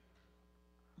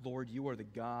Lord, you are the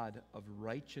God of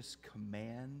righteous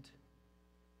command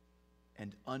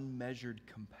and unmeasured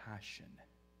compassion.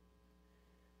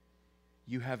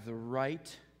 You have the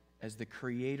right as the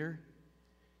Creator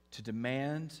to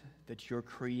demand that your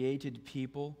created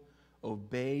people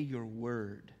obey your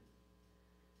word.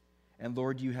 And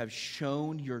Lord, you have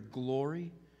shown your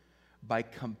glory by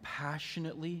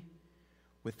compassionately,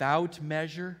 without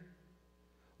measure,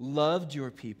 loved your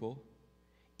people,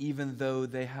 even though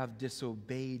they have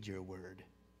disobeyed your word.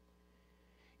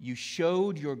 You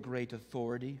showed your great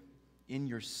authority in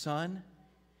your Son,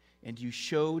 and you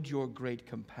showed your great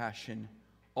compassion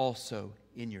also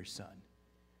in your Son.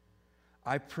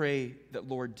 I pray that,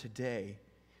 Lord, today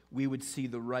we would see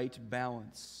the right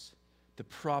balance, the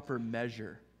proper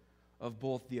measure of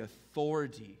both the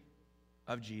authority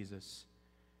of Jesus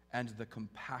and the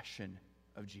compassion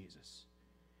of Jesus.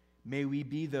 May we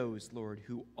be those, Lord,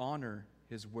 who honor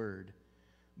his word,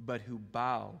 but who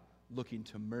bow looking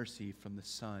to mercy from the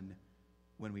Son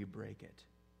when we break it.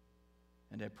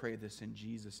 And I pray this in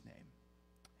Jesus' name.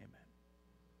 Amen.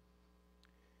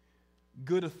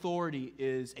 Good authority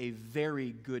is a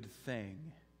very good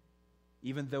thing,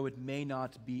 even though it may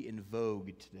not be in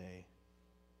vogue today.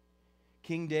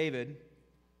 King David,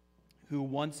 who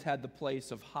once had the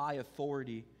place of high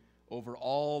authority over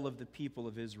all of the people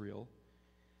of Israel,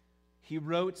 he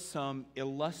wrote some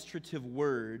illustrative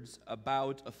words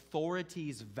about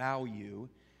authority's value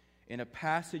in a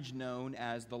passage known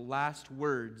as the last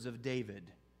words of David.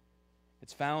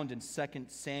 It's found in 2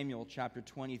 Samuel chapter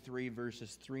 23,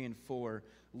 verses 3 and 4.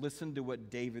 Listen to what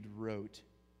David wrote.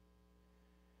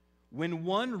 When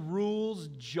one rules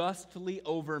justly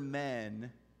over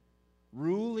men,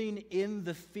 ruling in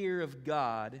the fear of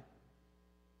God,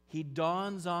 he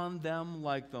dawns on them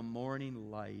like the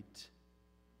morning light,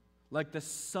 like the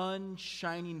sun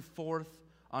shining forth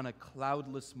on a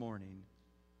cloudless morning,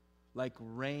 like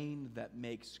rain that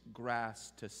makes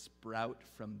grass to sprout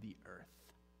from the earth.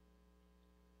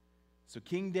 So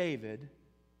King David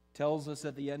tells us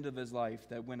at the end of his life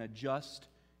that when a just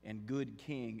and good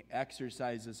king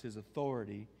exercises his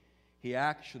authority, he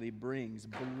actually brings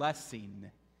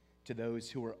blessing to those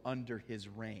who are under his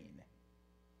reign.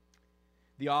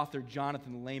 The author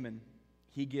Jonathan Lehman,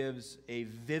 he gives a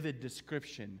vivid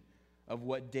description of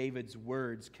what David's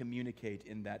words communicate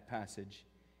in that passage.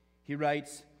 He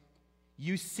writes,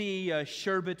 "You see a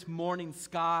sherbet morning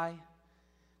sky.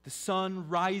 The sun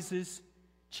rises,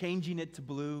 changing it to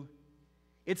blue.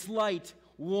 Its light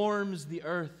warms the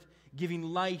earth, giving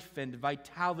life and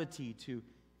vitality to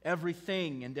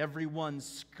everything and everyone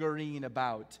scurrying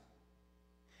about.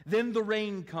 Then the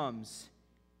rain comes.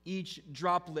 Each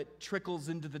droplet trickles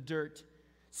into the dirt,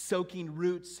 soaking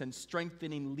roots and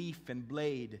strengthening leaf and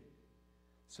blade,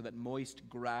 so that moist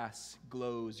grass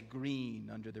glows green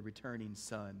under the returning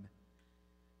sun.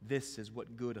 This is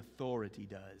what good authority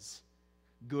does.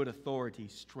 Good authority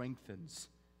strengthens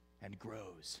and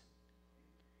grows."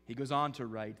 He goes on to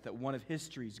write that one of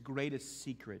history's greatest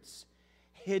secrets,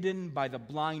 hidden by the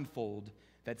blindfold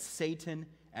that Satan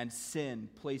and sin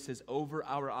places over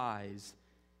our eyes,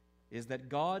 is that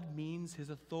God means his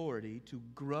authority to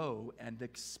grow and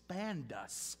expand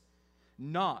us,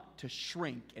 not to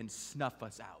shrink and snuff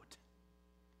us out.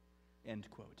 End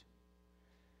quote.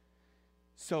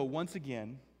 So once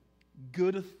again,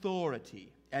 good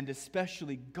authority, and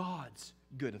especially God's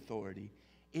good authority,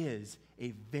 is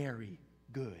a very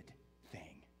good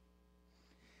thing.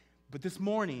 But this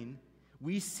morning,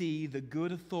 we see the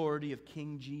good authority of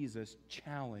King Jesus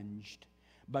challenged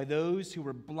by those who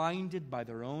were blinded by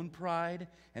their own pride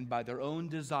and by their own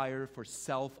desire for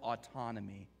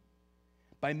self-autonomy,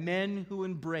 by men who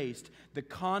embraced the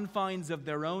confines of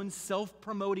their own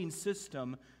self-promoting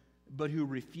system, but who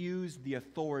refused the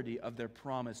authority of their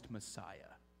promised Messiah.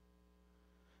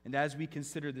 And as we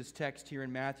consider this text here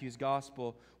in Matthew's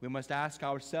Gospel, we must ask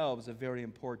ourselves a very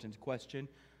important question.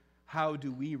 How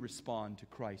do we respond to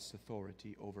Christ's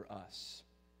authority over us?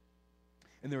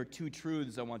 And there are two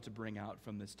truths I want to bring out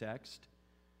from this text.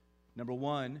 Number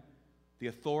one, the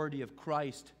authority of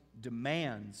Christ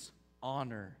demands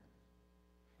honor.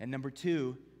 And number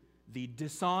two, the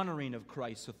dishonoring of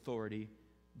Christ's authority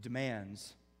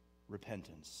demands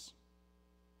repentance.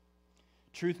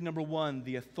 Truth number one,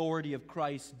 the authority of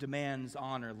Christ demands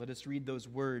honor. Let us read those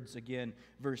words again,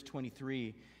 verse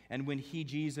 23. "And when he,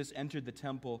 Jesus, entered the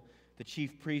temple, the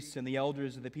chief priests and the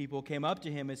elders of the people came up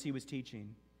to him as he was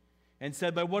teaching and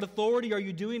said, 'By what authority are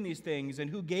you doing these things,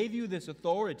 and who gave you this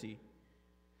authority?'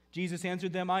 Jesus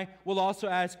answered them, 'I will also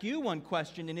ask you one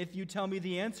question, and if you tell me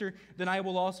the answer, then I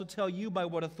will also tell you by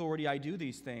what authority I do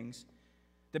these things.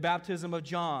 The baptism of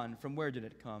John, from where did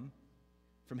it come?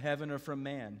 from heaven or from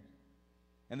man?"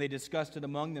 And they discussed it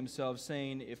among themselves,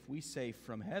 saying, "If we say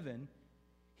from heaven,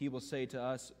 he will say to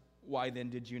us, 'Why then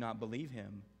did you not believe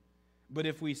him?' But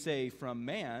if we say from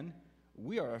man,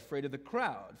 we are afraid of the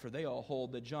crowd, for they all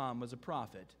hold that John was a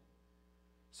prophet."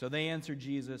 So they answered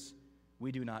Jesus,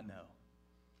 "We do not know."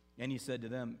 And he said to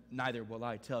them, "Neither will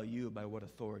I tell you by what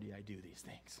authority I do these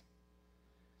things."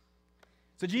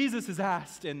 So Jesus is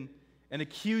asked an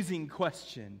accusing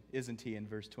question, isn't he, in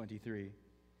verse 23?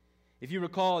 If you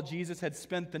recall, Jesus had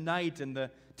spent the night in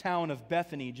the town of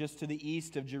Bethany, just to the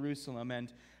east of Jerusalem,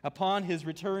 and upon his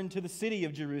return to the city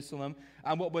of Jerusalem,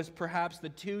 on what was perhaps the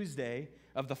Tuesday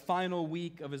of the final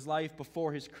week of his life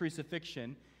before his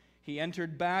crucifixion, he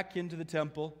entered back into the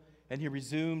temple and he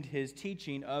resumed his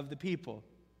teaching of the people.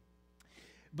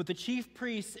 But the chief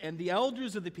priests and the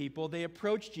elders of the people, they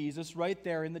approached Jesus right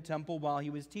there in the temple while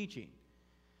he was teaching.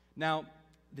 Now,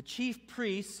 the chief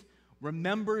priests were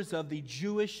members of the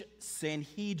Jewish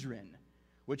Sanhedrin,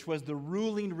 which was the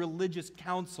ruling religious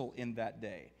council in that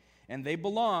day. And they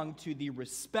belonged to the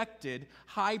respected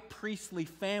high priestly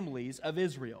families of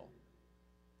Israel.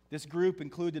 This group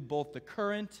included both the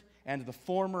current and the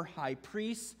former high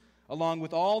priests, along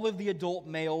with all of the adult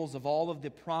males of all of the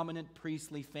prominent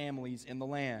priestly families in the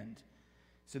land.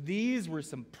 So these were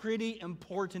some pretty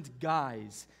important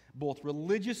guys, both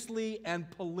religiously and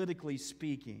politically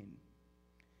speaking.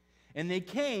 And they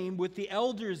came with the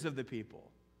elders of the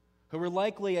people, who were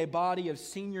likely a body of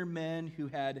senior men who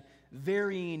had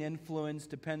varying influence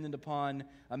dependent upon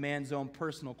a man's own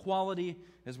personal quality,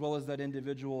 as well as that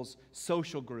individual's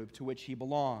social group to which he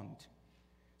belonged.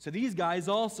 So these guys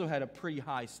also had a pretty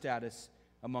high status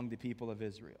among the people of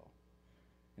Israel.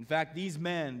 In fact, these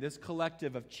men, this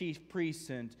collective of chief priests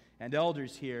and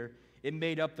elders here, it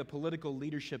made up the political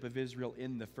leadership of Israel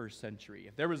in the first century.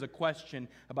 If there was a question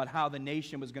about how the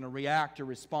nation was going to react or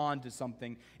respond to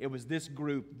something, it was this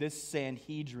group, this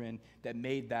Sanhedrin, that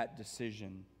made that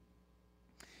decision.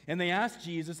 And they asked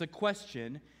Jesus a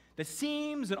question that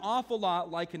seems an awful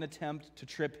lot like an attempt to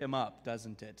trip him up,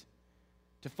 doesn't it?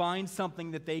 To find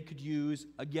something that they could use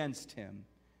against him.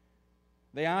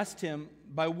 They asked him,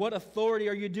 "By what authority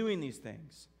are you doing these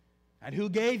things? And who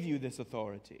gave you this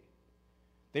authority?"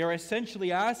 They are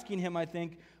essentially asking him, I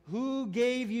think, who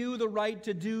gave you the right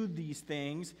to do these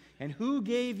things, and who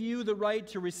gave you the right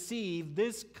to receive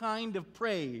this kind of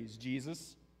praise,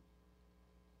 Jesus?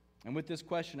 And with this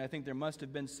question, I think there must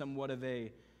have been somewhat of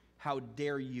a "how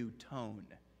dare you" tone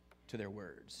to their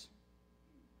words.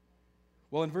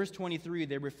 Well, in verse 23,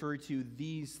 they refer to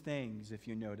these things, if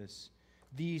you notice.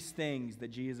 These things that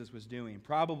Jesus was doing.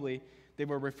 Probably they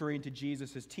were referring to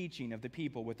Jesus' teaching of the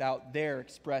people without their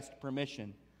expressed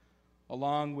permission,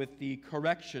 along with the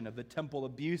correction of the temple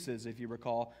abuses, if you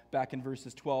recall, back in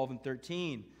verses 12 and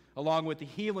 13, along with the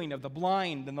healing of the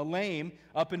blind and the lame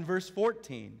up in verse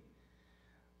 14.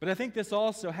 But I think this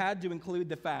also had to include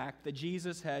the fact that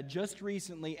Jesus had just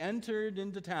recently entered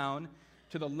into town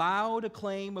to the loud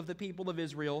acclaim of the people of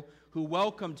Israel, who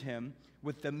welcomed him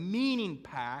with the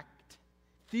meaning-packed,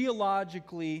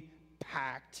 theologically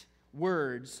packed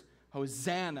words,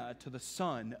 "Hosanna to the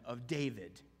Son of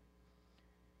David."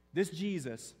 This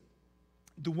Jesus,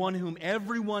 the one whom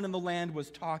everyone in the land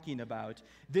was talking about,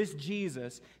 this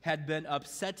Jesus had been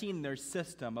upsetting their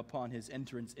system upon his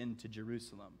entrance into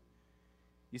Jerusalem.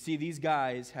 You see, these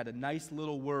guys had a nice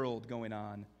little world going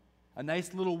on, a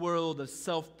nice little world of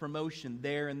self-promotion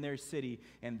there in their city,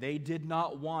 and they did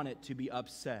not want it to be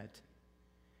upset.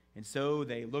 And so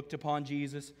they looked upon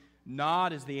Jesus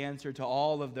not as the answer to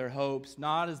all of their hopes,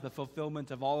 not as the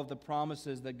fulfillment of all of the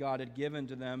promises that God had given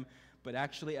to them, but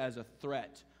actually as a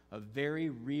threat, a very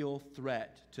real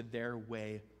threat to their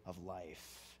way of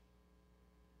life.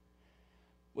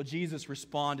 Well, Jesus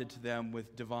responded to them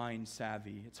with divine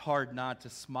savvy. It's hard not to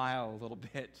smile a little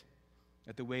bit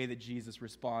at the way that Jesus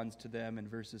responds to them in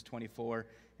verses 24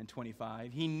 and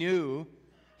 25. He knew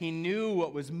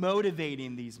what was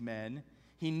motivating these men.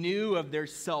 He knew of their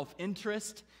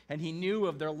self-interest, and he knew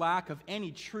of their lack of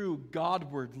any true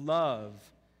Godward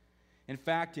love. In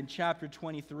fact, in chapter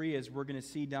 23, as we're going to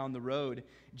see down the road,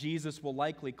 Jesus will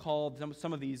likely call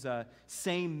some of these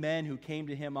same men who came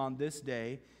to him on this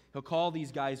day, he'll call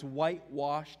these guys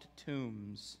whitewashed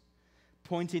tombs,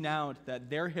 pointing out that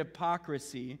their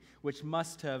hypocrisy, which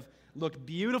must have looked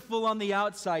beautiful on the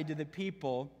outside to the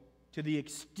people, to the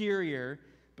exterior,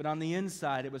 but on the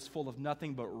inside it was full of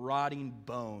nothing but rotting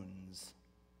bones.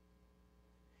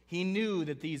 He knew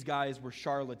that these guys were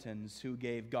charlatans who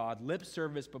gave God lip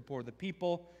service before the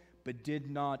people, but did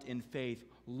not in faith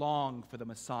long for the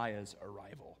Messiah's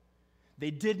arrival.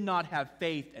 They did not have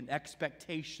faith and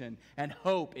expectation and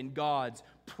hope in God's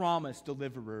promised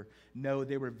deliverer. No,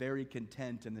 they were very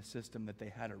content in the system that they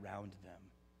had around them.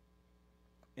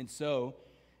 And so,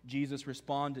 Jesus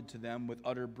responded to them with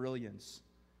utter brilliance.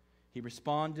 He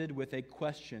responded with a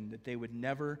question that they would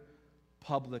never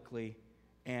publicly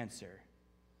answer.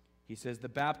 He says, the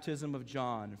baptism of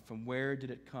John, from where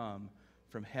did it come?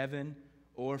 From heaven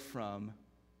or from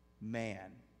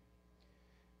man?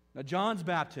 Now, John's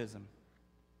baptism,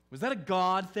 was that a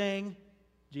God thing?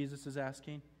 Jesus is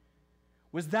asking.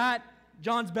 Was that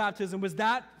John's baptism, was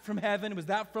that from heaven? Was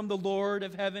that from the Lord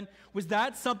of heaven? Was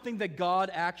that something that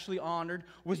God actually honored?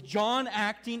 Was John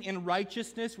acting in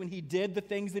righteousness when he did the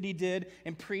things that he did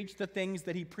and preached the things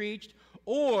that he preached?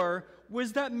 Or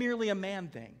was that merely a man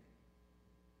thing?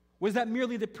 Was that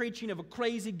merely the preaching of a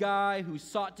crazy guy who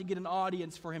sought to get an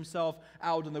audience for himself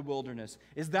out in the wilderness?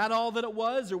 Is that all that it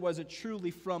was, or was it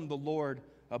truly from the Lord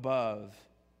above?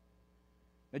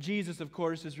 Now, Jesus, of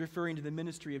course, is referring to the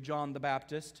ministry of John the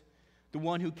Baptist, the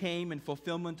one who came in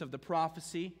fulfillment of the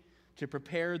prophecy to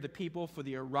prepare the people for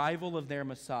the arrival of their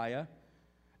Messiah.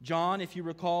 John, if you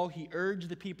recall, he urged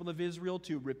the people of Israel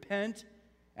to repent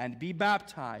and be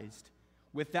baptized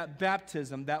with that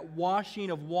baptism, that washing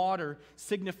of water,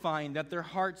 signifying that their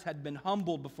hearts had been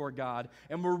humbled before God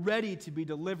and were ready to be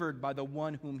delivered by the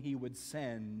one whom he would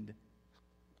send.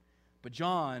 But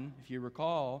John, if you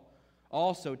recall,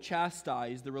 also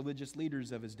chastised the religious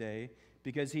leaders of his day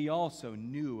because he also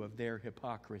knew of their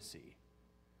hypocrisy.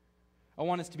 I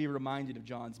want us to be reminded of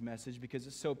John's message because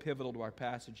it's so pivotal to our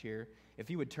passage here. If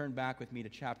you would turn back with me to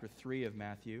chapter 3 of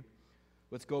Matthew.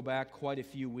 Let's go back quite a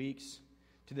few weeks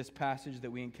to this passage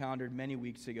that we encountered many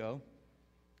weeks ago.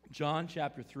 John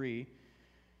chapter 3.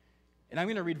 And I'm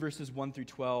going to read verses 1 through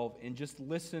 12 and just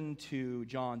listen to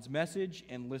John's message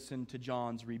and listen to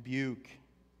John's rebuke.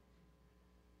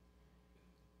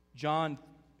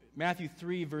 Matthew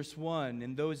 3, verse 1,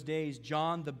 in those days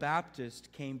John the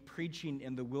Baptist came preaching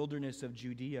in the wilderness of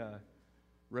Judea.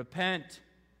 Repent,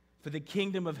 for the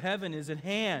kingdom of heaven is at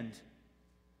hand.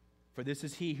 For this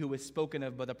is he who was spoken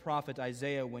of by the prophet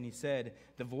Isaiah when he said,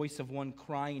 the voice of one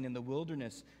crying in the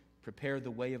wilderness, prepare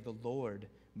the way of the Lord,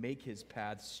 make his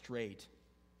path straight.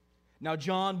 Now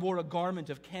John wore a garment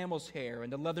of camel's hair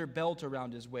and a leather belt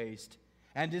around his waist,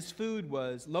 and his food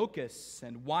was locusts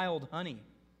and wild honey.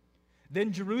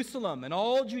 Then Jerusalem and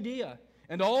all Judea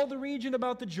and all the region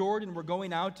about the Jordan were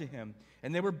going out to him,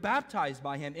 and they were baptized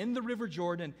by him in the river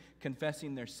Jordan,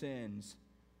 confessing their sins.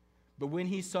 But when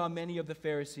he saw many of the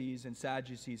Pharisees and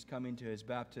Sadducees coming to his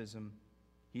baptism,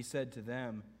 he said to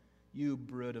them, you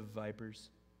brood of vipers,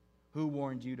 who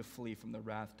warned you to flee from the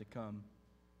wrath to come?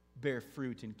 Bear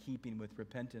fruit in keeping with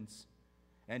repentance,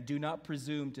 and do not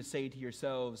presume to say to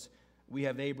yourselves, we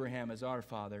have Abraham as our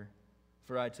father.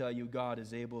 For I tell you, God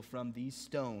is able from these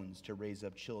stones to raise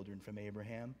up children from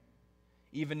Abraham.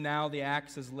 Even now the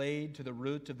axe is laid to the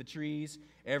root of the trees.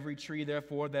 Every tree,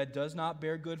 therefore, that does not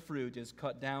bear good fruit is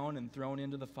cut down and thrown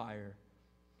into the fire.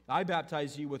 I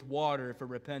baptize you with water for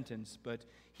repentance, but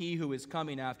he who is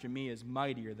coming after me is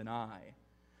mightier than I,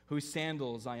 whose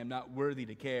sandals I am not worthy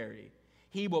to carry.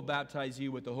 He will baptize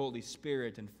you with the Holy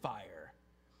Spirit and fire.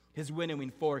 His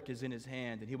winnowing fork is in his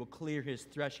hand, and he will clear his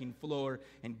threshing floor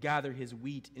and gather his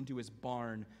wheat into his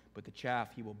barn, but the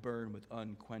chaff he will burn with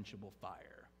unquenchable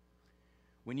fire.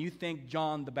 When you think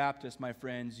John the Baptist, my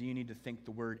friends, you need to think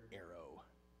the word arrow.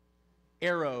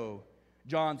 Arrow.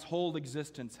 John's whole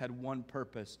existence had one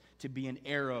purpose, to be an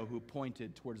arrow who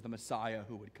pointed towards the Messiah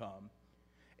who would come.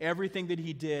 Everything that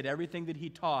he did, everything that he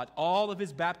taught, all of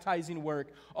his baptizing work,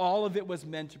 all of it was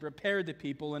meant to prepare the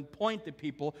people and point the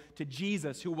people to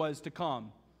Jesus who was to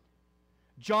come.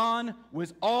 John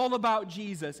was all about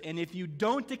Jesus, and if you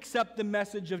don't accept the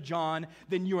message of John,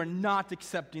 then you are not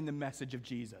accepting the message of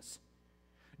Jesus.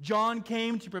 John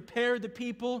came to prepare the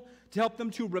people, to help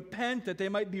them to repent, that they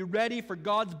might be ready for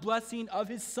God's blessing of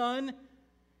his Son.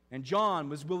 And John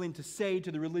was willing to say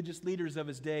to the religious leaders of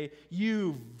his day,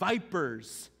 you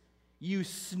vipers, you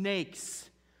snakes,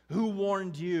 who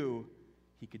warned you?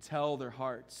 He could tell their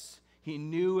hearts. He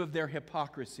knew of their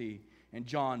hypocrisy, and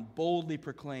John boldly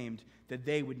proclaimed that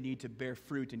they would need to bear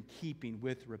fruit in keeping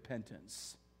with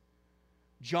repentance.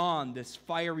 John, this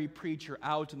fiery preacher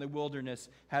out in the wilderness,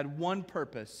 had one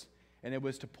purpose, and it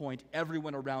was to point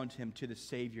everyone around him to the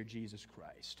Savior, Jesus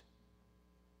Christ.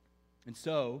 And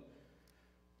so,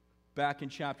 back in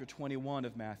chapter 21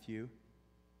 of Matthew,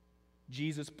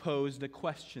 Jesus posed a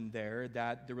question there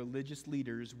that the religious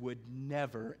leaders would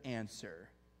never answer,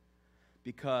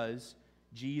 because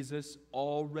Jesus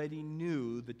already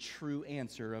knew the true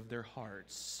answer of their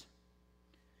hearts.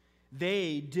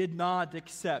 They did not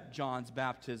accept John's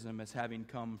baptism as having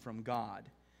come from God.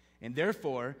 And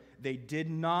therefore, they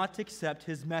did not accept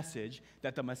his message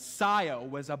that the Messiah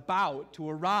was about to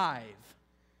arrive.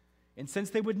 And since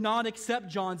they would not accept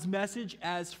John's message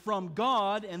as from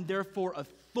God and therefore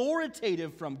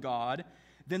authoritative from God,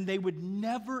 then they would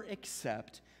never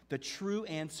accept the true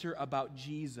answer about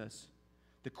Jesus,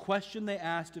 the question they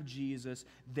asked of Jesus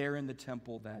there in the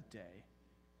temple that day.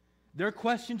 Their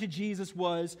question to Jesus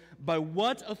was, by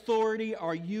what authority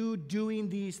are you doing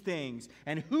these things?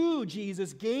 And who,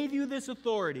 Jesus, gave you this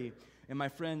authority? And my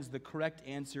friends, the correct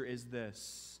answer is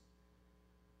this: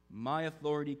 my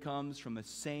authority comes from the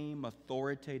same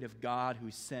authoritative God who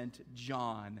sent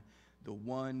John, the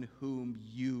one whom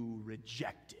you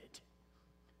rejected.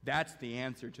 That's the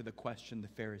answer to the question the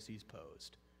Pharisees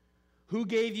posed. Who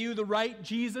gave you the right,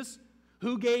 Jesus?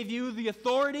 Who gave you the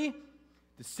authority?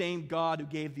 The same God who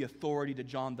gave the authority to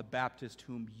John the Baptist,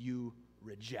 whom you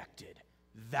rejected.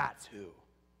 That's who.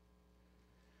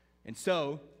 And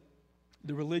so,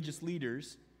 the religious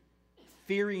leaders,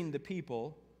 fearing the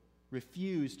people,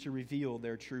 refused to reveal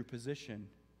their true position.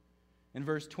 In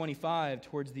verse 25,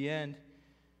 towards the end,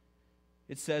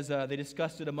 it says, they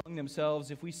discussed it among themselves.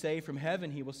 If we say from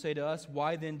heaven, he will say to us,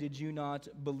 why then did you not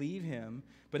believe him?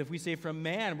 But if we say from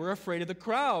man, we're afraid of the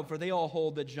crowd, for they all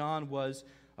hold that John was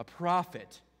a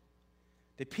prophet.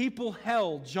 The people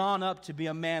held John up to be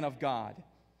a man of God.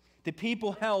 The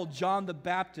people held John the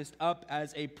Baptist up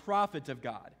as a prophet of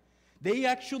God. They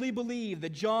actually believed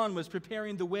that John was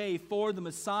preparing the way for the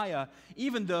Messiah,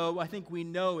 even though I think we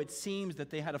know it seems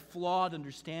that they had a flawed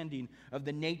understanding of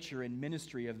the nature and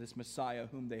ministry of this Messiah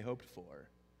whom they hoped for.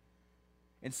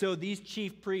 And so these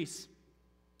chief priests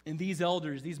and these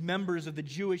elders, these members of the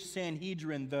Jewish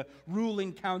Sanhedrin, the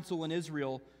ruling council in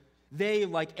Israel, they,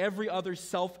 like every other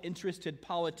self-interested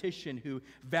politician who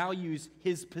values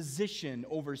his position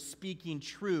over speaking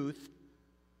truth,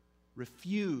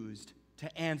 refused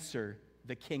to answer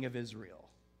the King of Israel.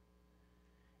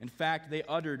 In fact, they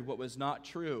uttered what was not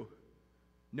true.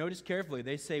 Notice carefully,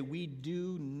 they say, we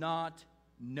do not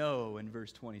know in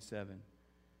verse 27.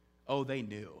 Oh, they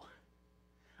knew.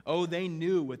 Oh, they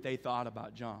knew what they thought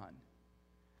about John.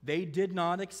 They did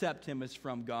not accept him as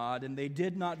from God, and they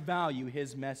did not value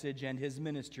his message and his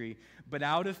ministry. But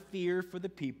out of fear for the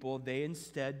people, they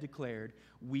instead declared,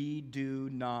 we do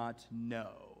not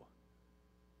know.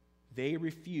 They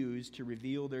refused to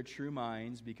reveal their true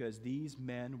minds because these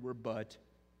men were but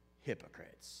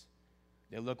hypocrites.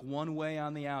 They look one way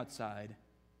on the outside,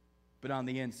 but on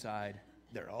the inside,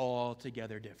 they're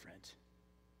altogether different.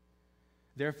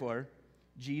 Therefore,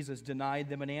 Jesus denied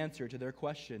them an answer to their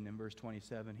question in verse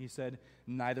 27. He said,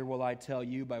 neither will I tell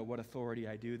you by what authority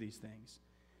I do these things.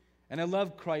 And I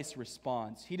love Christ's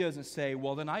response. He doesn't say,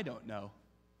 well, then I don't know.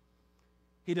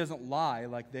 He doesn't lie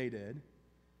like they did.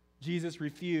 Jesus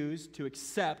refused to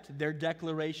accept their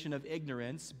declaration of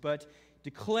ignorance, but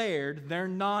declared their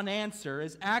non-answer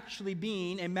as actually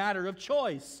being a matter of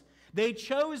choice. They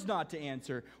chose not to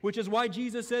answer, which is why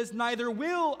Jesus says, neither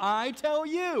will I tell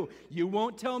you. You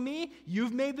won't tell me.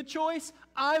 You've made the choice.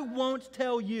 I won't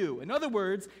tell you. In other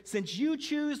words, since you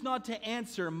choose not to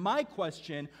answer my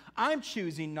question, I'm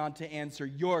choosing not to answer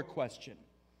your question.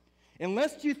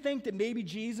 Unless you think that maybe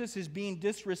Jesus is being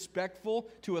disrespectful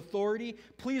to authority,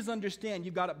 please understand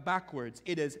you got it backwards.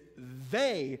 It is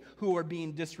they who are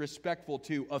being disrespectful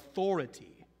to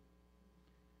authority.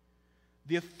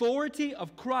 The authority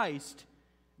of Christ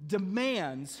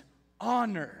demands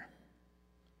honor.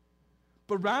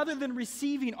 But rather than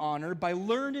receiving honor by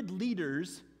learned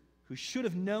leaders who should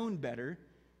have known better,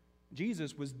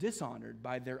 Jesus was dishonored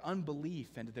by their unbelief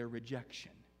and their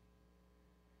rejection.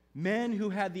 Men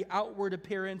who had the outward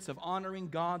appearance of honoring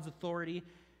God's authority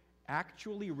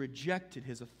actually rejected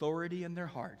his authority in their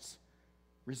hearts,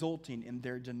 resulting in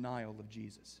their denial of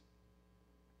Jesus.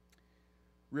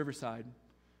 Riverside,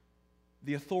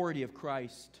 the authority of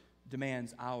Christ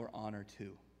demands our honor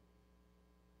too.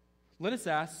 Let us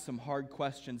ask some hard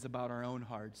questions about our own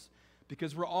hearts,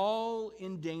 because we're all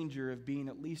in danger of being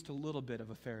at least a little bit of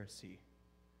a Pharisee.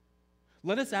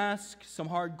 Let us ask some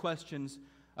hard questions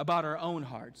about our own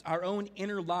hearts, our own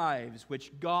inner lives,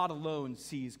 which God alone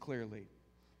sees clearly.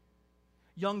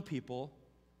 Young people,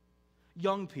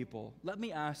 let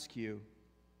me ask you,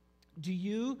 do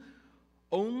you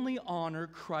only honor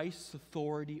Christ's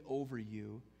authority over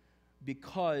you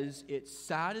because it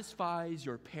satisfies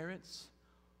your parents,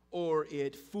 or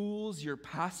it fools your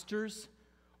pastors,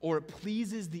 or it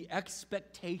pleases the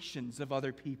expectations of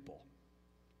other people?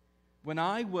 When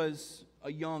I was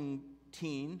a young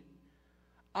teen,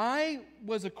 I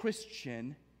was a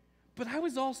Christian, but I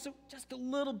was also just a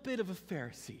little bit of a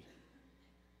Pharisee.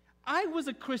 I was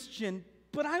a Christian,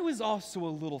 but I was also a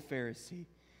little Pharisee.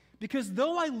 Because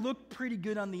though I looked pretty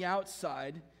good on the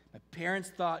outside, my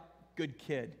parents thought, good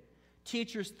kid.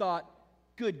 Teachers thought,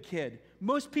 good kid.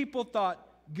 Most people thought,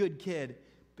 good kid.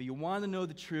 But you want to know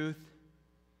the truth?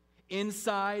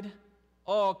 Inside,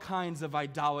 all kinds of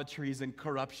idolatries and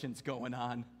corruptions going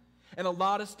on. And a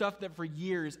lot of stuff that for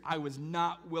years I was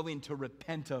not willing to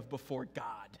repent of before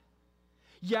God.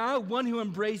 Yeah, one who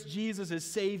embraced Jesus as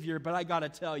Savior, but I got to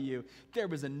tell you, there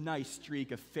was a nice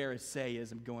streak of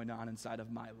Pharisaism going on inside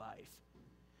of my life.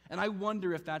 And I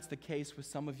wonder if that's the case with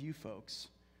some of you folks,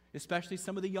 especially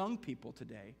some of the young people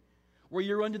today, where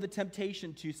you're under the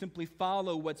temptation to simply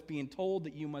follow what's being told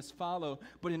that you must follow,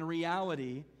 but in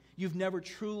reality, you've never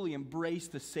truly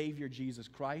embraced the Savior, Jesus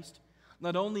Christ.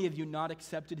 Not only have you not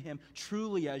accepted him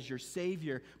truly as your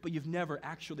Savior, but you've never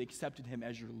actually accepted him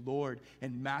as your Lord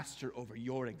and Master over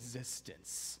your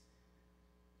existence.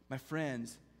 My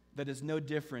friends, that is no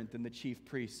different than the chief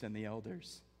priests and the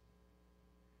elders.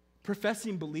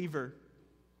 Professing believer,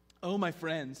 oh my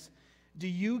friends, do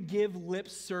you give lip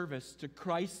service to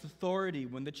Christ's authority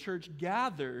when the church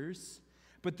gathers,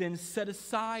 but then set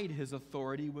aside his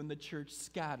authority when the church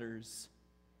scatters?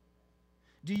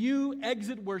 Do you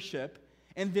exit worship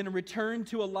and then return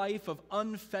to a life of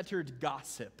unfettered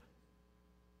gossip?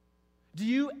 Do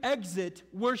you exit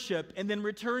worship and then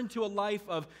return to a life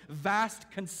of vast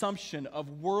consumption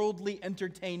of worldly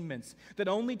entertainments that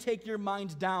only take your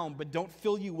mind down but don't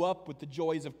fill you up with the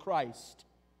joys of Christ?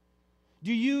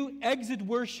 Do you exit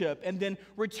worship and then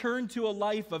return to a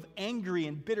life of angry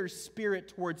and bitter spirit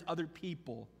towards other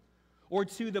people? Or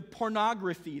to the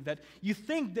pornography that you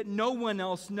think that no one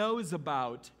else knows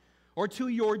about? Or to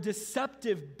your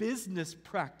deceptive business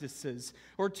practices?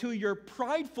 Or to your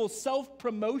prideful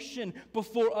self-promotion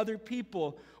before other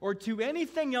people? Or to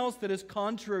anything else that is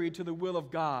contrary to the will of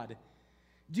God?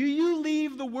 Do you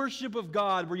leave the worship of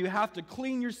God where you have to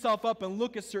clean yourself up and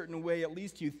look a certain way, at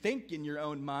least you think in your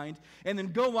own mind, and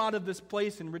then go out of this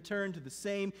place and return to the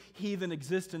same heathen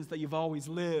existence that you've always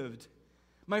lived?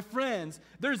 My friends,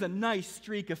 there's a nice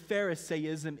streak of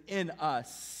Pharisaism in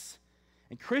us.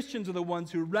 And Christians are the ones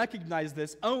who recognize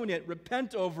this, own it,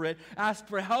 repent over it, ask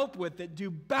for help with it, do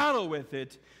battle with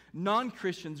it.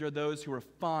 Non-Christians are those who are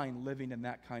fine living in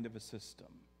that kind of a system.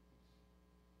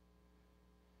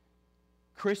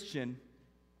 Christian,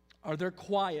 are there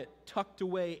quiet, tucked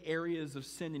away areas of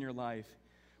sin in your life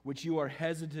which you are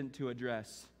hesitant to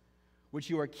address, which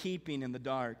you are keeping in the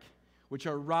dark, which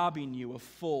are robbing you of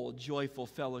full, joyful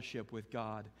fellowship with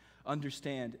God?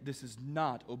 Understand, this is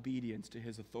not obedience to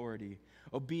his authority.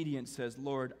 Obedience says,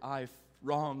 Lord, I've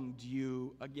wronged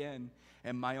you again,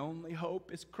 and my only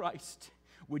hope is Christ.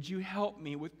 Would you help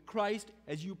me with Christ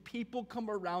as you people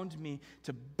come around me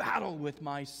to battle with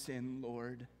my sin,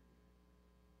 Lord?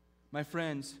 My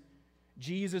friends,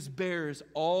 Jesus bears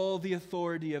all the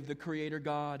authority of the Creator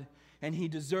God, and he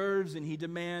deserves and he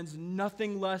demands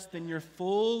nothing less than your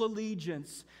full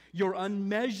allegiance, your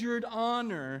unmeasured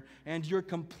honor, and your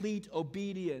complete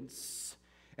obedience.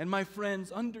 And my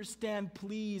friends, understand,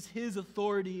 please, his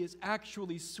authority is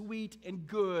actually sweet and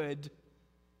good.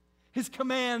 His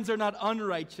commands are not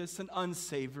unrighteous and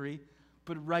unsavory,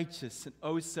 but righteous and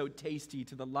oh so tasty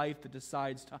to the life that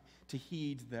decides to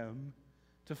heed them,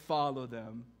 to follow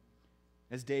them.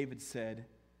 As David said,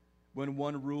 when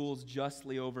one rules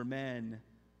justly over men,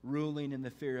 ruling in the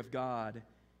fear of God,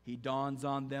 he dawns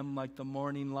on them like the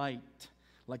morning light,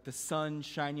 like the sun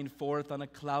shining forth on a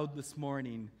cloudless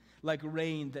morning, like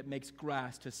rain that makes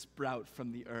grass to sprout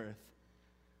from the earth.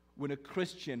 When a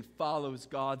Christian follows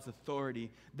God's authority,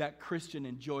 that Christian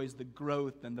enjoys the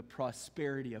growth and the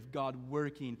prosperity of God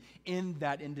working in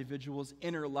that individual's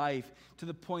inner life to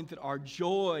the point that our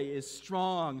joy is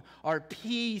strong, our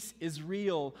peace is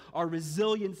real, our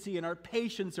resiliency and our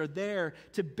patience are there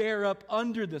to bear up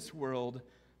under this world,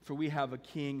 for we have a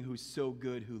King who's so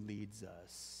good who leads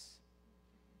us.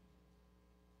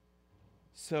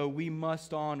 So we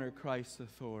must honor Christ's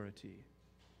authority,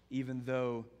 even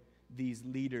though these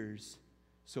leaders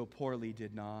so poorly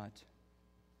did not.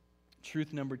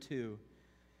 Truth number 2,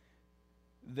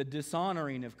 the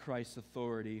dishonoring of Christ's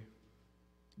authority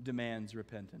demands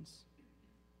repentance.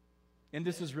 And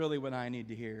this is really what I need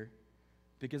to hear,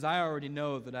 because I already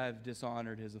know that I've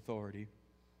dishonored his authority.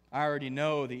 I already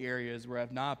know the areas where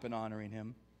I've not been honoring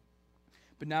him.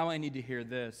 But now I need to hear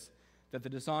this, that the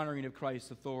dishonoring of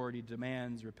Christ's authority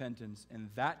demands repentance, and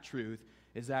that truth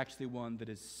is actually one that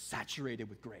is saturated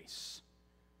with grace,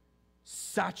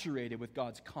 saturated with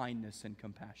God's kindness and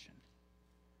compassion.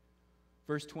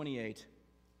 Verse 28,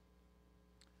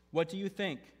 what do you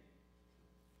think?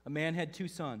 A man had 2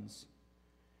 sons,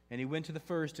 And he went to the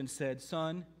first and said,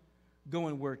 Son, go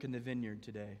and work in the vineyard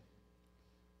today.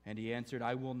 And he answered,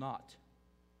 I will not.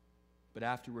 But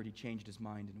afterward he changed his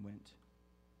mind and went.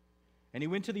 And he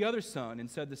went to the other son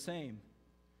and said the same.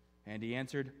 And he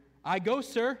answered, I go,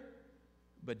 sir,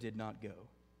 but did not go.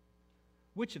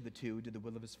 Which of the two did the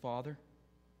will of his father?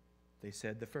 They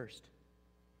said, the first.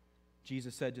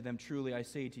 Jesus said to them, Truly I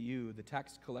say to you, the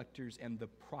tax collectors and the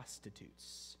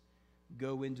prostitutes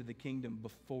go into the kingdom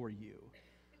before you.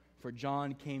 For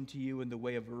John came to you in the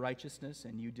way of righteousness,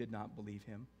 and you did not believe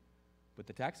him. But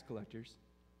the tax collectors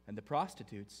and the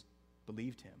prostitutes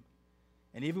believed him.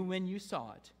 And even when you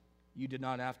saw it, you did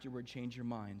not afterward change your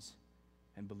minds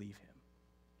and believe him.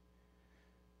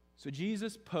 So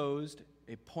Jesus posed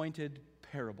a pointed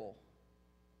parable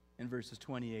in verses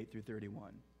 28 through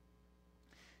 31.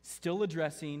 Still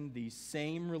addressing these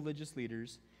same religious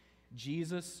leaders,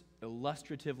 Jesus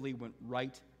illustratively went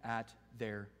right at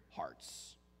their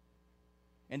hearts.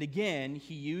 And again,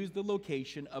 he used the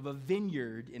location of a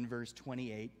vineyard in verse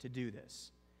 28 to do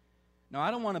this. Now,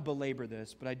 I don't want to belabor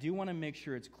this, but I do want to make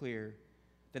sure it's clear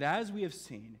that as we have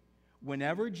seen,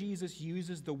 whenever Jesus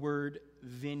uses the word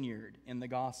vineyard in the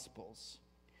Gospels,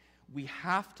 we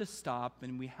have to stop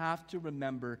and we have to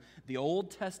remember the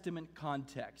Old Testament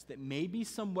context that may be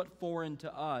somewhat foreign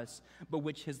to us, but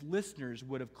which his listeners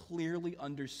would have clearly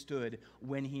understood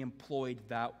when he employed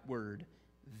that word,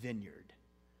 vineyard.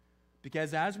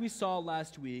 Because as we saw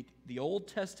last week, the Old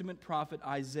Testament prophet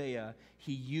Isaiah,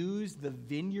 he used the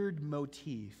vineyard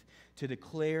motif to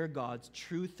declare God's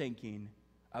true thinking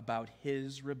about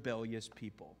his rebellious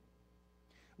people.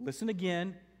 Listen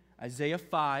again, Isaiah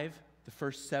 5, the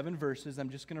first 7 verses. I'm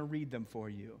just going to read them for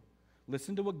you.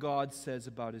 Listen to what God says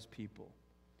about his people.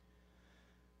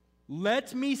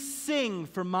 Let me sing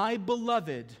for my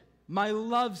beloved my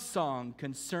love song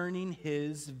concerning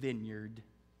his vineyard.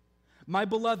 My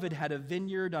beloved had a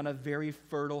vineyard on a very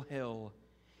fertile hill.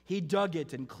 He dug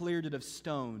it and cleared it of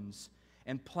stones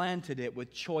and planted it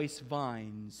with choice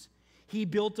vines. He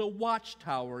built a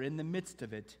watchtower in the midst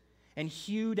of it and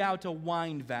hewed out a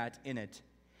wine vat in it.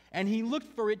 And he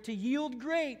looked for it to yield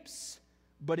grapes,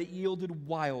 but it yielded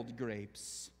wild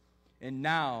grapes. And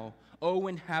now, O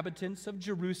inhabitants of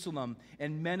Jerusalem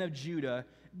and men of Judah,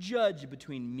 judge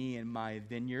between me and my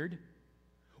vineyard.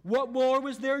 What more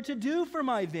was there to do for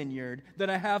my vineyard that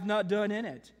I have not done in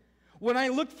it? When I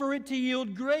looked for it to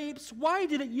yield grapes, why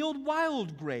did it yield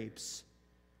wild grapes?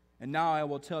 And now I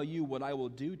will tell you what I will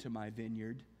do to my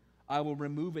vineyard. I will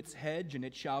remove its hedge, and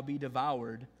it shall be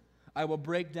devoured. I will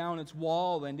break down its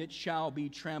wall, and it shall be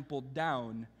trampled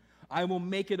down. I will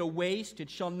make it a waste,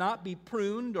 it shall not be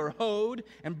pruned or hoed,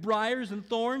 and briars and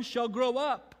thorns shall grow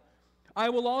up. I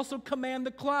will also command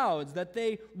the clouds that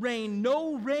they rain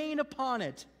no rain upon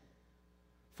it.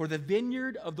 For the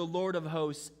vineyard of the Lord of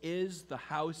hosts is the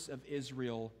house of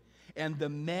Israel, and the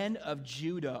men of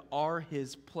Judah are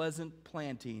his pleasant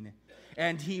planting.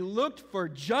 And he looked for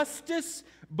justice,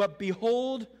 but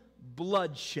behold,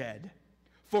 bloodshed.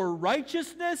 For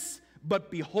righteousness, but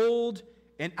behold,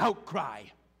 an outcry.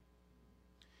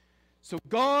 So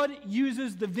God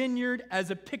uses the vineyard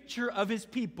as a picture of his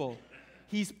people.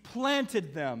 He's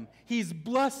planted them. He's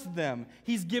blessed them.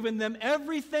 He's given them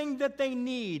everything that they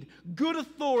need. Good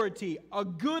authority, a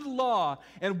good law.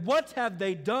 And what have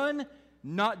they done?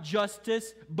 Not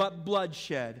justice, but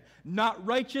bloodshed. Not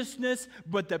righteousness,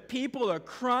 but the people are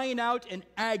crying out in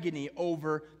agony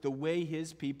over the way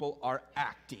his people are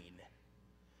acting.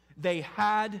 They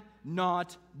had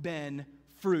not been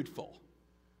fruitful.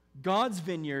 God's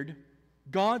vineyard,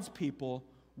 God's people,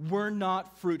 were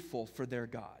not fruitful for their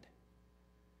God.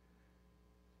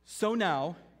 So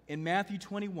now, in Matthew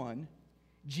 21,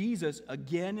 Jesus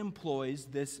again employs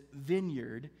this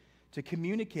vineyard to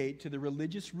communicate to the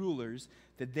religious rulers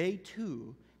that they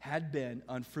too had been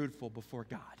unfruitful before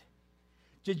God.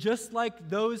 Just like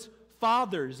those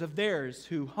fathers of theirs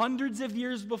who hundreds of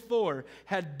years before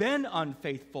had been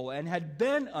unfaithful and had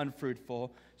been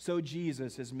unfruitful, so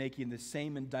Jesus is making the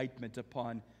same indictment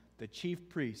upon the chief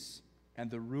priests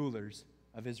and the rulers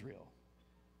of Israel.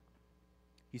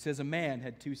 He says a man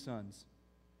had 2 sons,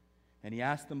 and he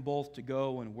asked them both to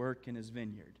go and work in his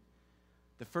vineyard.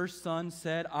 The first son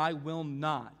said, I will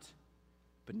not.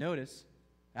 But notice,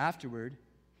 afterward,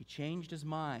 he changed his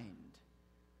mind.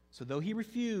 So though he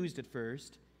refused at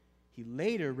first, he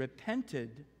later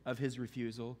repented of his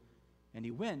refusal, and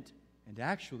he went and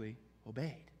actually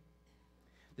obeyed.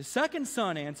 The second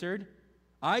son answered,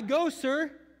 I go,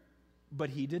 sir.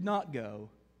 But he did not go.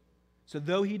 So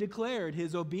though he declared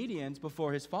his obedience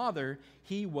before his father,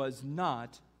 he was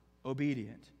not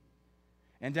obedient.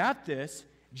 And at this,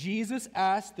 Jesus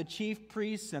asked the chief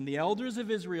priests and the elders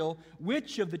of Israel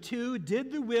which of the two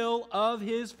did the will of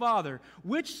his father.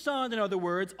 Which son, in other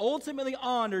words, ultimately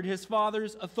honored his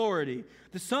father's authority?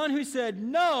 The son who said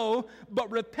no,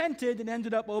 but repented and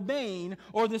ended up obeying,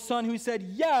 or the son who said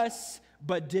yes,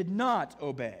 but did not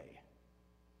obey?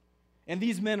 And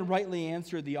these men rightly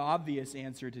answered the obvious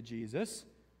answer to Jesus,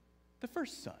 the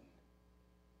first son.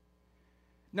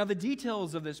 Now, the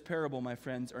details of this parable, my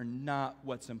friends, are not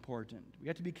what's important. We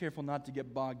have to be careful not to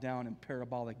get bogged down in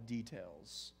parabolic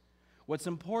details. What's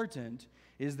important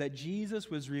is that Jesus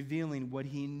was revealing what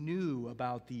he knew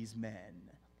about these men.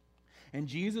 And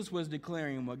Jesus was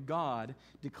declaring what God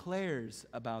declares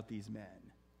about these men.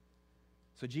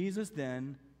 So Jesus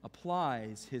then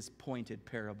applies his pointed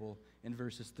parable in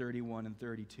verses 31 and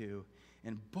 32.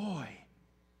 And boy,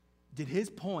 did his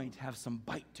point have some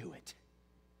bite to it.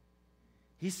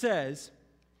 He says,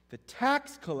 the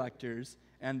tax collectors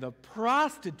and the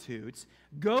prostitutes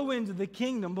go into the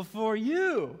kingdom before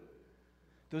you.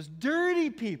 Those dirty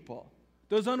people,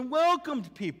 those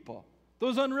unwelcomed people,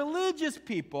 those unreligious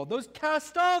people, those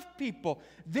cast off people,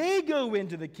 they go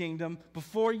into the kingdom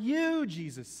before you,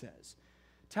 Jesus says.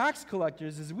 Tax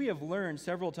collectors, as we have learned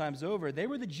several times over, they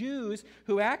were the Jews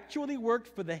who actually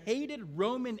worked for the hated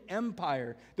Roman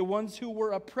Empire, the ones who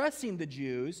were oppressing the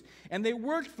Jews, and they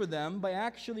worked for them by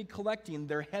actually collecting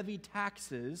their heavy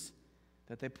taxes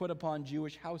that they put upon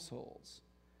Jewish households.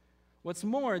 What's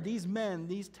more, these men,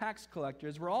 these tax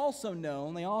collectors, were also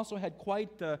known, they also had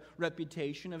quite the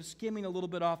reputation of skimming a little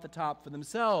bit off the top for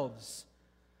themselves,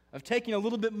 of taking a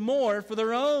little bit more for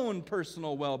their own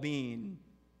personal well-being.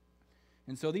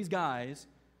 And so these guys,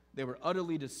 they were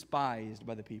utterly despised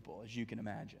by the people, as you can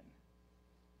imagine.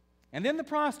 And then the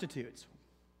prostitutes.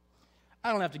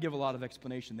 I don't have to give a lot of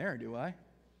explanation there, do I?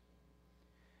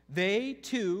 They,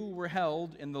 too, were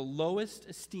held in the lowest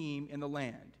esteem in the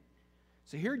land.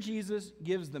 So here Jesus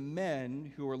gives the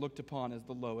men who are looked upon as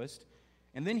the lowest,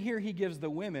 and then here he gives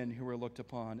the women who are looked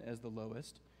upon as the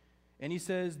lowest. And he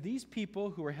says, these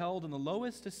people who are held in the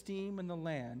lowest esteem in the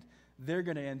land, they're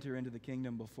going to enter into the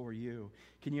kingdom before you.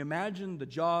 Can you imagine the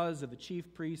jaws of the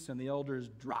chief priests and the elders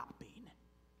dropping?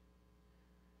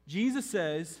 Jesus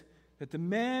says that the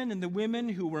men and the women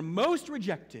who were most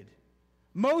rejected,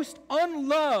 most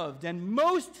unloved, and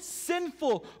most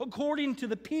sinful, according to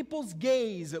the people's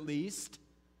gaze at least,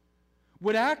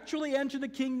 would actually enter the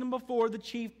kingdom before the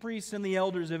chief priests and the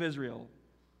elders of Israel.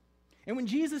 And when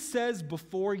Jesus says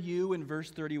before you in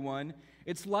verse 31,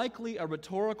 it's likely a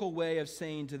rhetorical way of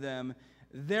saying to them,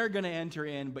 they're going to enter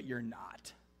in, but you're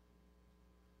not.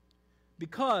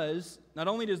 Because not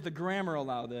only does the grammar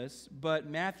allow this, but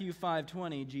Matthew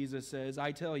 5:20, Jesus says,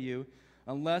 I tell you,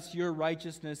 unless your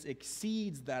righteousness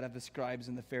exceeds that of the scribes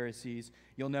and the Pharisees,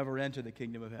 you'll never enter the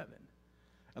kingdom of heaven.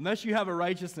 Unless you have a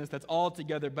righteousness that's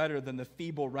altogether better than the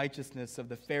feeble righteousness of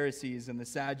the Pharisees and the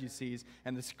Sadducees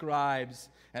and the scribes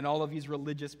and all of these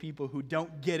religious people who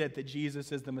don't get it that Jesus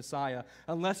is the Messiah,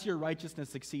 unless your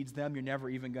righteousness exceeds them, you're never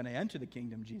even going to enter the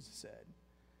kingdom, Jesus said.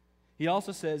 He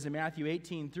also says in Matthew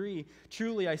 18:3,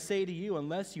 truly I say to you,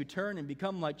 unless you turn and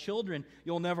become like children,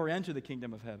 you'll never enter the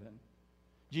kingdom of heaven.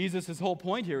 Jesus' whole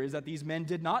point here is that these men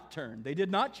did not turn. They did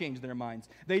not change their minds.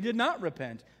 They did not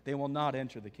repent. They will not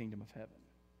enter the kingdom of heaven.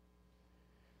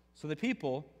 So the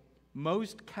people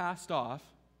most cast off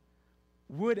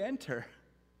would enter,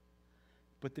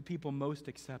 but the people most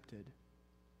accepted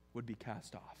would be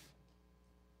cast off.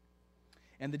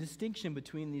 And the distinction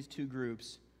between these two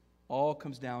groups all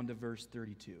comes down to verse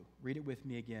 32. Read it with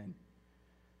me again.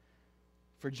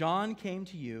 For John came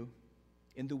to you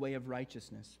in the way of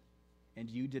righteousness, and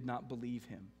you did not believe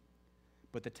him.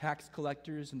 But the tax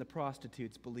collectors and the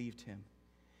prostitutes believed him.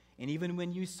 And even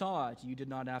when you saw it, you did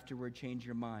not afterward change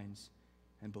your minds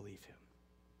and believe him.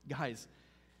 Guys,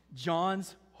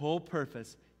 John's whole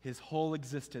purpose, his whole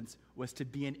existence, was to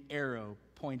be an arrow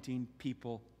pointing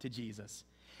people to Jesus.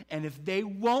 And if they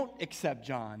won't accept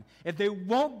John, if they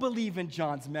won't believe in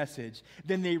John's message,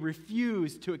 then they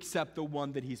refuse to accept the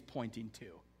one that he's pointing to.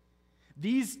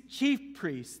 These chief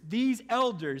priests, these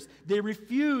elders, they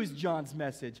refuse John's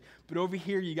message. But over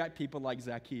here you got people like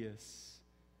Zacchaeus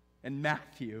and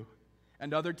Matthew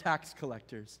and other tax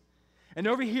collectors. And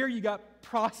over here you got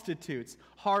prostitutes,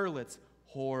 harlots,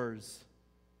 whores,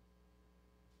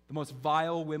 the most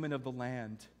vile women of the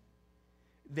land.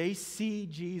 They see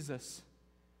Jesus.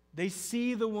 They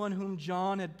see the one whom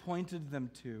John had pointed them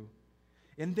to.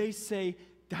 And they say,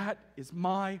 that is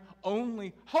my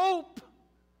only hope.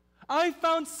 I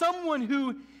found someone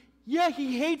who,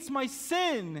 he hates my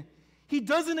sin. He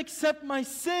doesn't accept my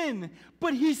sin,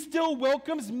 but he still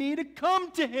welcomes me to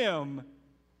come to him.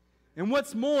 And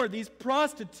what's more, these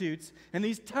prostitutes and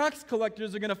these tax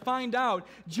collectors are going to find out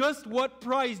just what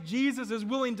price Jesus is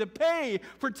willing to pay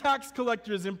for tax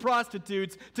collectors and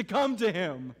prostitutes to come to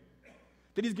him.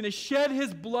 That he's going to shed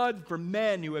his blood for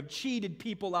men who have cheated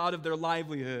people out of their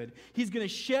livelihood. He's going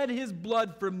to shed his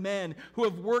blood for men who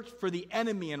have worked for the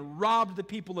enemy and robbed the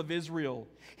people of Israel.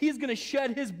 He's going to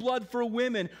shed his blood for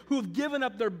women who have given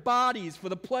up their bodies for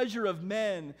the pleasure of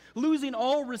men, losing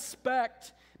all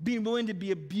respect, being willing to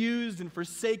be abused and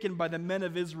forsaken by the men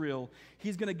of Israel.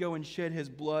 He's going to go and shed his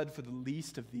blood for the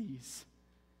least of these.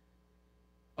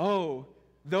 Oh,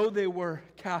 though they were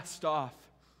cast off,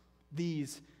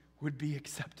 these would be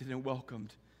accepted and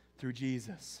welcomed through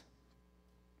Jesus.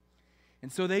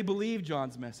 And so they believed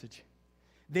John's message.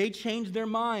 They changed their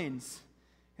minds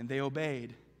and they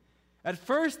obeyed. At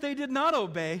first they did not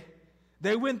obey.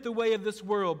 They went the way of this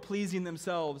world, pleasing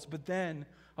themselves. But then,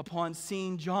 upon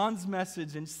seeing John's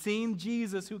message and seeing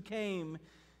Jesus who came,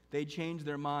 they changed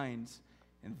their minds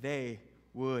and they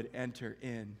would enter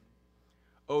in.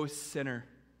 O sinner,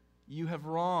 you have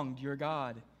wronged your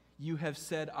God. You have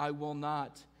said, I will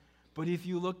not. But if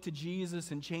you look to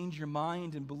Jesus and change your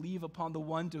mind and believe upon the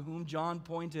one to whom John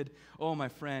pointed, oh, my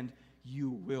friend, you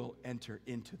will enter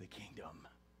into the kingdom.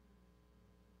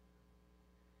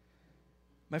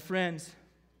 My friends,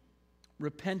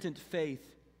 repentant faith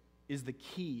is the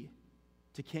key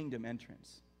to kingdom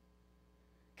entrance.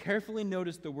 Carefully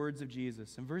notice the words of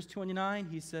Jesus. In verse 29,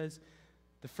 he says,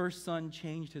 the first son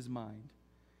changed his mind.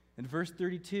 In verse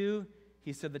 32,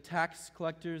 he said the tax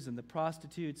collectors and the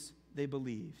prostitutes, they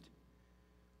believed.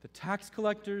 The tax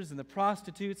collectors and the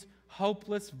prostitutes,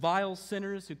 hopeless, vile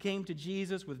sinners who came to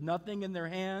Jesus with nothing in their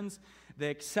hands,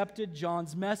 they accepted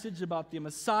John's message about the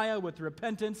Messiah with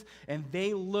repentance, and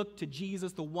they looked to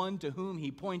Jesus, the one to whom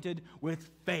he pointed, with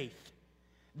faith.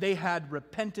 They had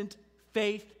repentant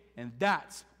faith, and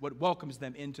that's what welcomes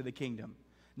them into the kingdom.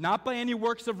 Not by any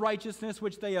works of righteousness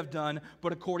which they have done,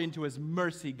 but according to his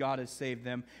mercy God has saved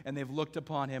them, and they've looked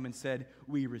upon him and said,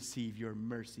 we receive your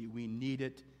mercy. We need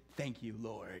it. Thank you,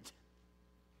 Lord.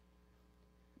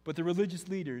 But the religious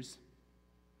leaders,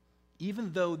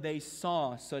 even though they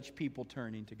saw such people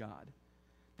turning to God,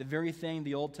 the very thing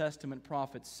the Old Testament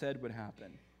prophets said would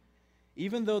happen,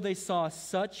 even though they saw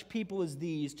such people as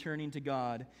these turning to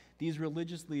God, these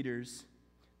religious leaders,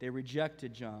 they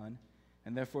rejected John,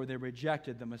 and therefore they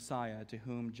rejected the Messiah to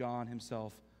whom John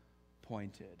himself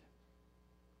pointed.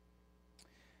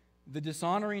 The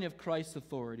dishonoring of Christ's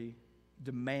authority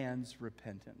demands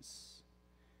repentance.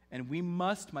 And we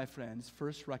must, my friends,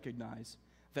 first recognize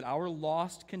that our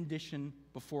lost condition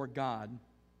before God,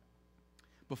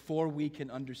 before we can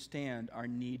understand our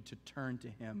need to turn to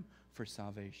him for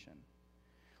salvation.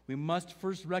 We must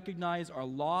first recognize our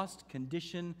lost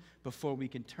condition before we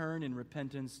can turn in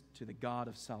repentance to the God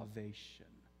of salvation.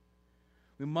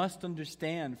 We must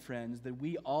understand, friends, that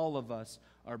we, all of us,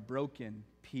 are broken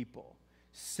people,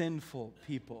 sinful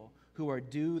people, who are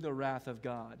due the wrath of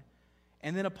God.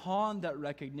 And then upon that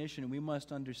recognition, we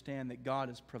must understand that God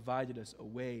has provided us a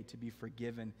way to be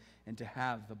forgiven and to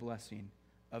have the blessing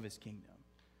of his kingdom.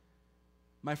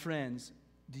 My friends,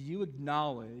 do you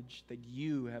acknowledge that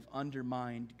you have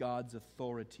undermined God's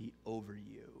authority over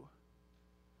you?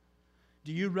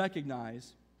 Do you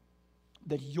recognize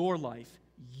that your life,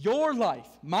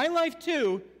 my life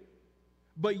too,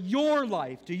 but your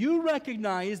life, do you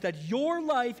recognize that your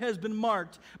life has been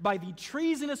marked by the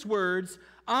treasonous words,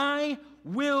 I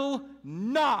will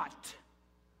not,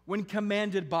 when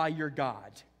commanded by your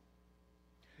God?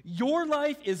 Your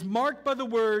life is marked by the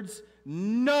words,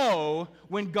 no,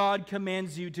 when God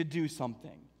commands you to do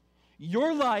something.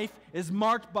 Your life is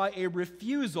marked by a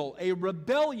refusal, a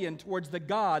rebellion towards the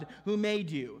God who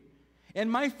made you. And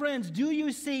my friends, do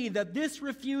you see that this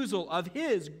refusal of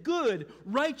his good,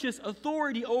 righteous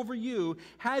authority over you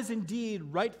has indeed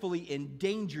rightfully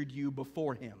endangered you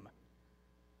before him?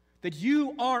 That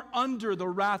you are under the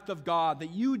wrath of God,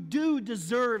 that you do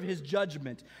deserve his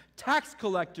judgment. Tax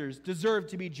collectors deserve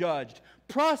to be judged.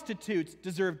 Prostitutes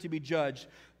deserve to be judged.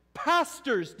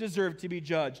 Pastors deserve to be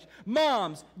judged.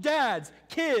 Moms, dads,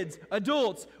 kids,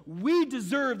 adults, we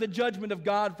deserve the judgment of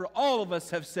God, for all of us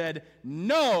have said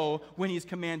no when he's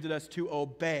commanded us to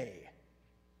obey.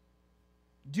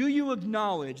 Do you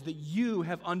acknowledge that you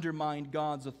have undermined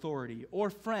God's authority? Or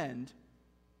friend,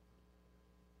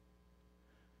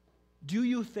 do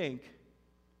you think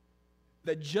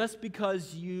that just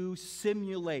because you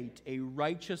simulate a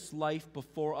righteous life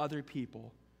before other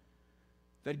people,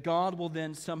 that God will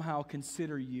then somehow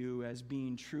consider you as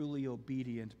being truly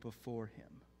obedient before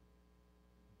him?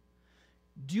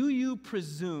 Do you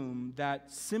presume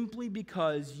that simply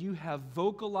because you have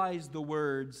vocalized the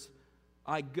words,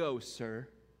 I go, sir,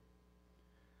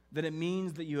 then it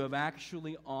means that you have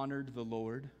actually honored the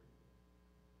Lord.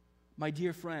 My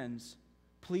dear friends,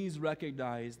 please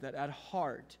recognize that at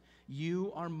heart,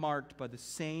 you are marked by the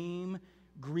same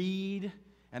greed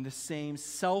and the same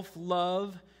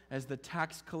self-love as the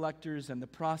tax collectors and the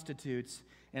prostitutes.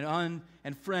 And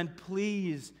friend,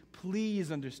 please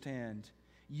understand,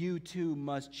 you too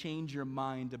must change your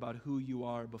mind about who you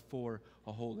are before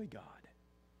a holy God.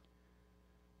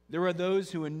 There are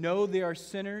those who know they are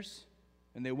sinners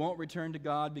and they won't return to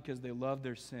God because they love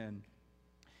their sin.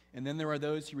 And then there are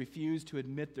those who refuse to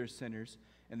admit they're sinners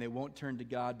and they won't turn to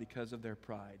God because of their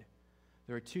pride.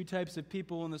 There are two types of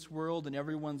people in this world, and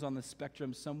everyone's on the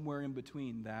spectrum somewhere in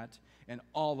between that. And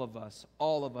all of us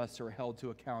are held to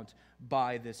account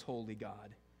by this holy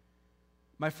God.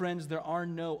 My friends, there are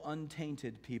no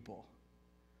untainted people,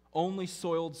 only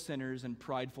soiled sinners and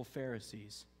prideful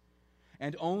Pharisees.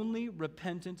 And only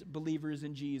repentant believers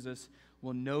in Jesus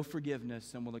will know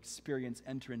forgiveness and will experience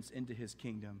entrance into his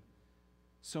kingdom.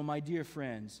 So, my dear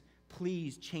friends,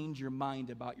 please change your mind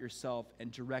about yourself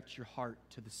and direct your heart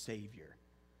to the Savior.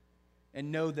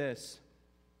 And know this,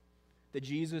 that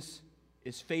Jesus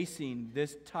is facing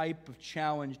this type of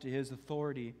challenge to his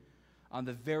authority on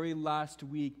the very last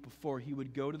week before he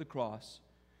would go to the cross.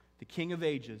 The King of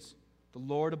Ages, the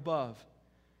Lord above,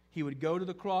 he would go to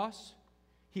the cross.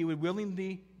 He would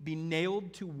willingly be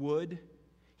nailed to wood.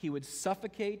 He would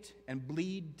suffocate and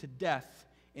bleed to death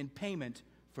in payment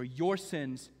for your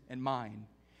sins and mine.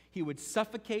 He would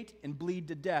suffocate and bleed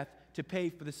to death to pay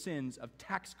for the sins of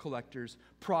tax collectors,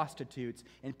 prostitutes,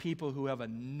 and people who have a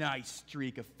nice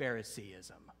streak of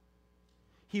Phariseeism.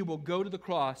 He will go to the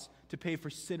cross to pay for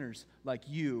sinners like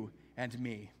you and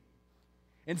me.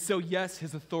 And so, yes,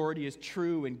 his authority is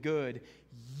true and good.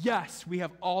 Yes, we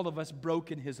have all of us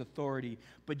broken his authority.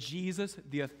 But Jesus,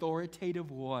 the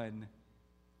authoritative one,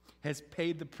 has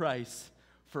paid the price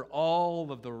for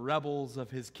all of the rebels of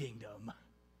his kingdom.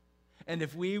 And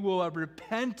if we will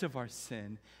repent of our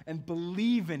sin and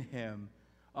believe in him,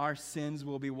 our sins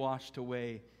will be washed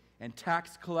away. And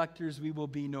tax collectors, we will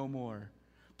be no more.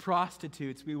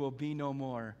 Prostitutes, we will be no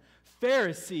more.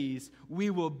 Pharisees, we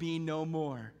will be no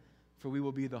more. For we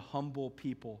will be the humble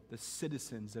people, the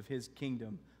citizens of his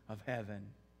kingdom of heaven.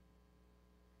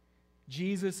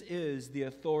 Jesus is the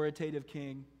authoritative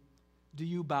king. Do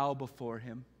you bow before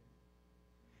him?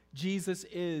 Jesus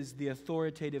is the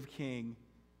authoritative king.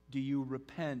 Do you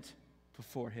repent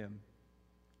before him?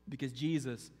 Because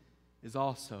Jesus is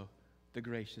also the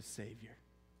gracious Savior.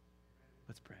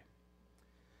 Let's pray.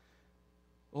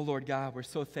 Oh Lord God, we're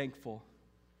so thankful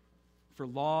for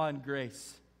law and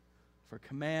grace, for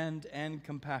command and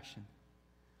compassion.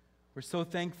 We're so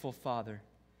thankful, Father,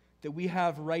 that we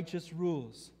have righteous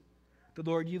rules. The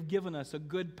Lord, you've given us a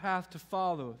good path to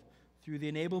follow through the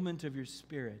enablement of your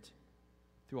Spirit,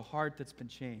 through a heart that's been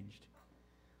changed.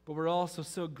 But we're also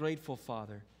so grateful,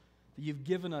 Father, that you've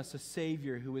given us a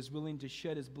Savior who is willing to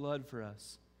shed his blood for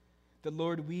us, that,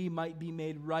 Lord, we might be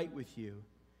made right with you,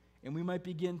 and we might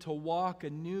begin to walk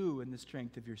anew in the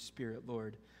strength of your Spirit,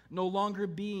 Lord, no longer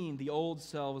being the old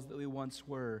selves that we once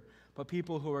were, but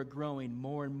people who are growing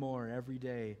more and more every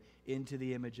day into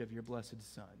the image of your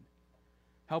blessed Son.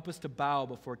 Help us to bow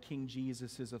before King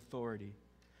Jesus' authority.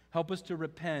 Help us to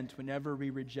repent whenever we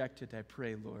reject it, I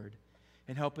pray, Lord.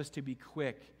 And help us to be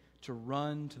quick to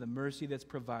run to the mercy that's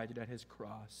provided at his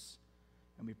cross.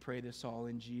 And we pray this all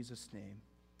in Jesus' name.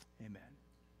 Amen.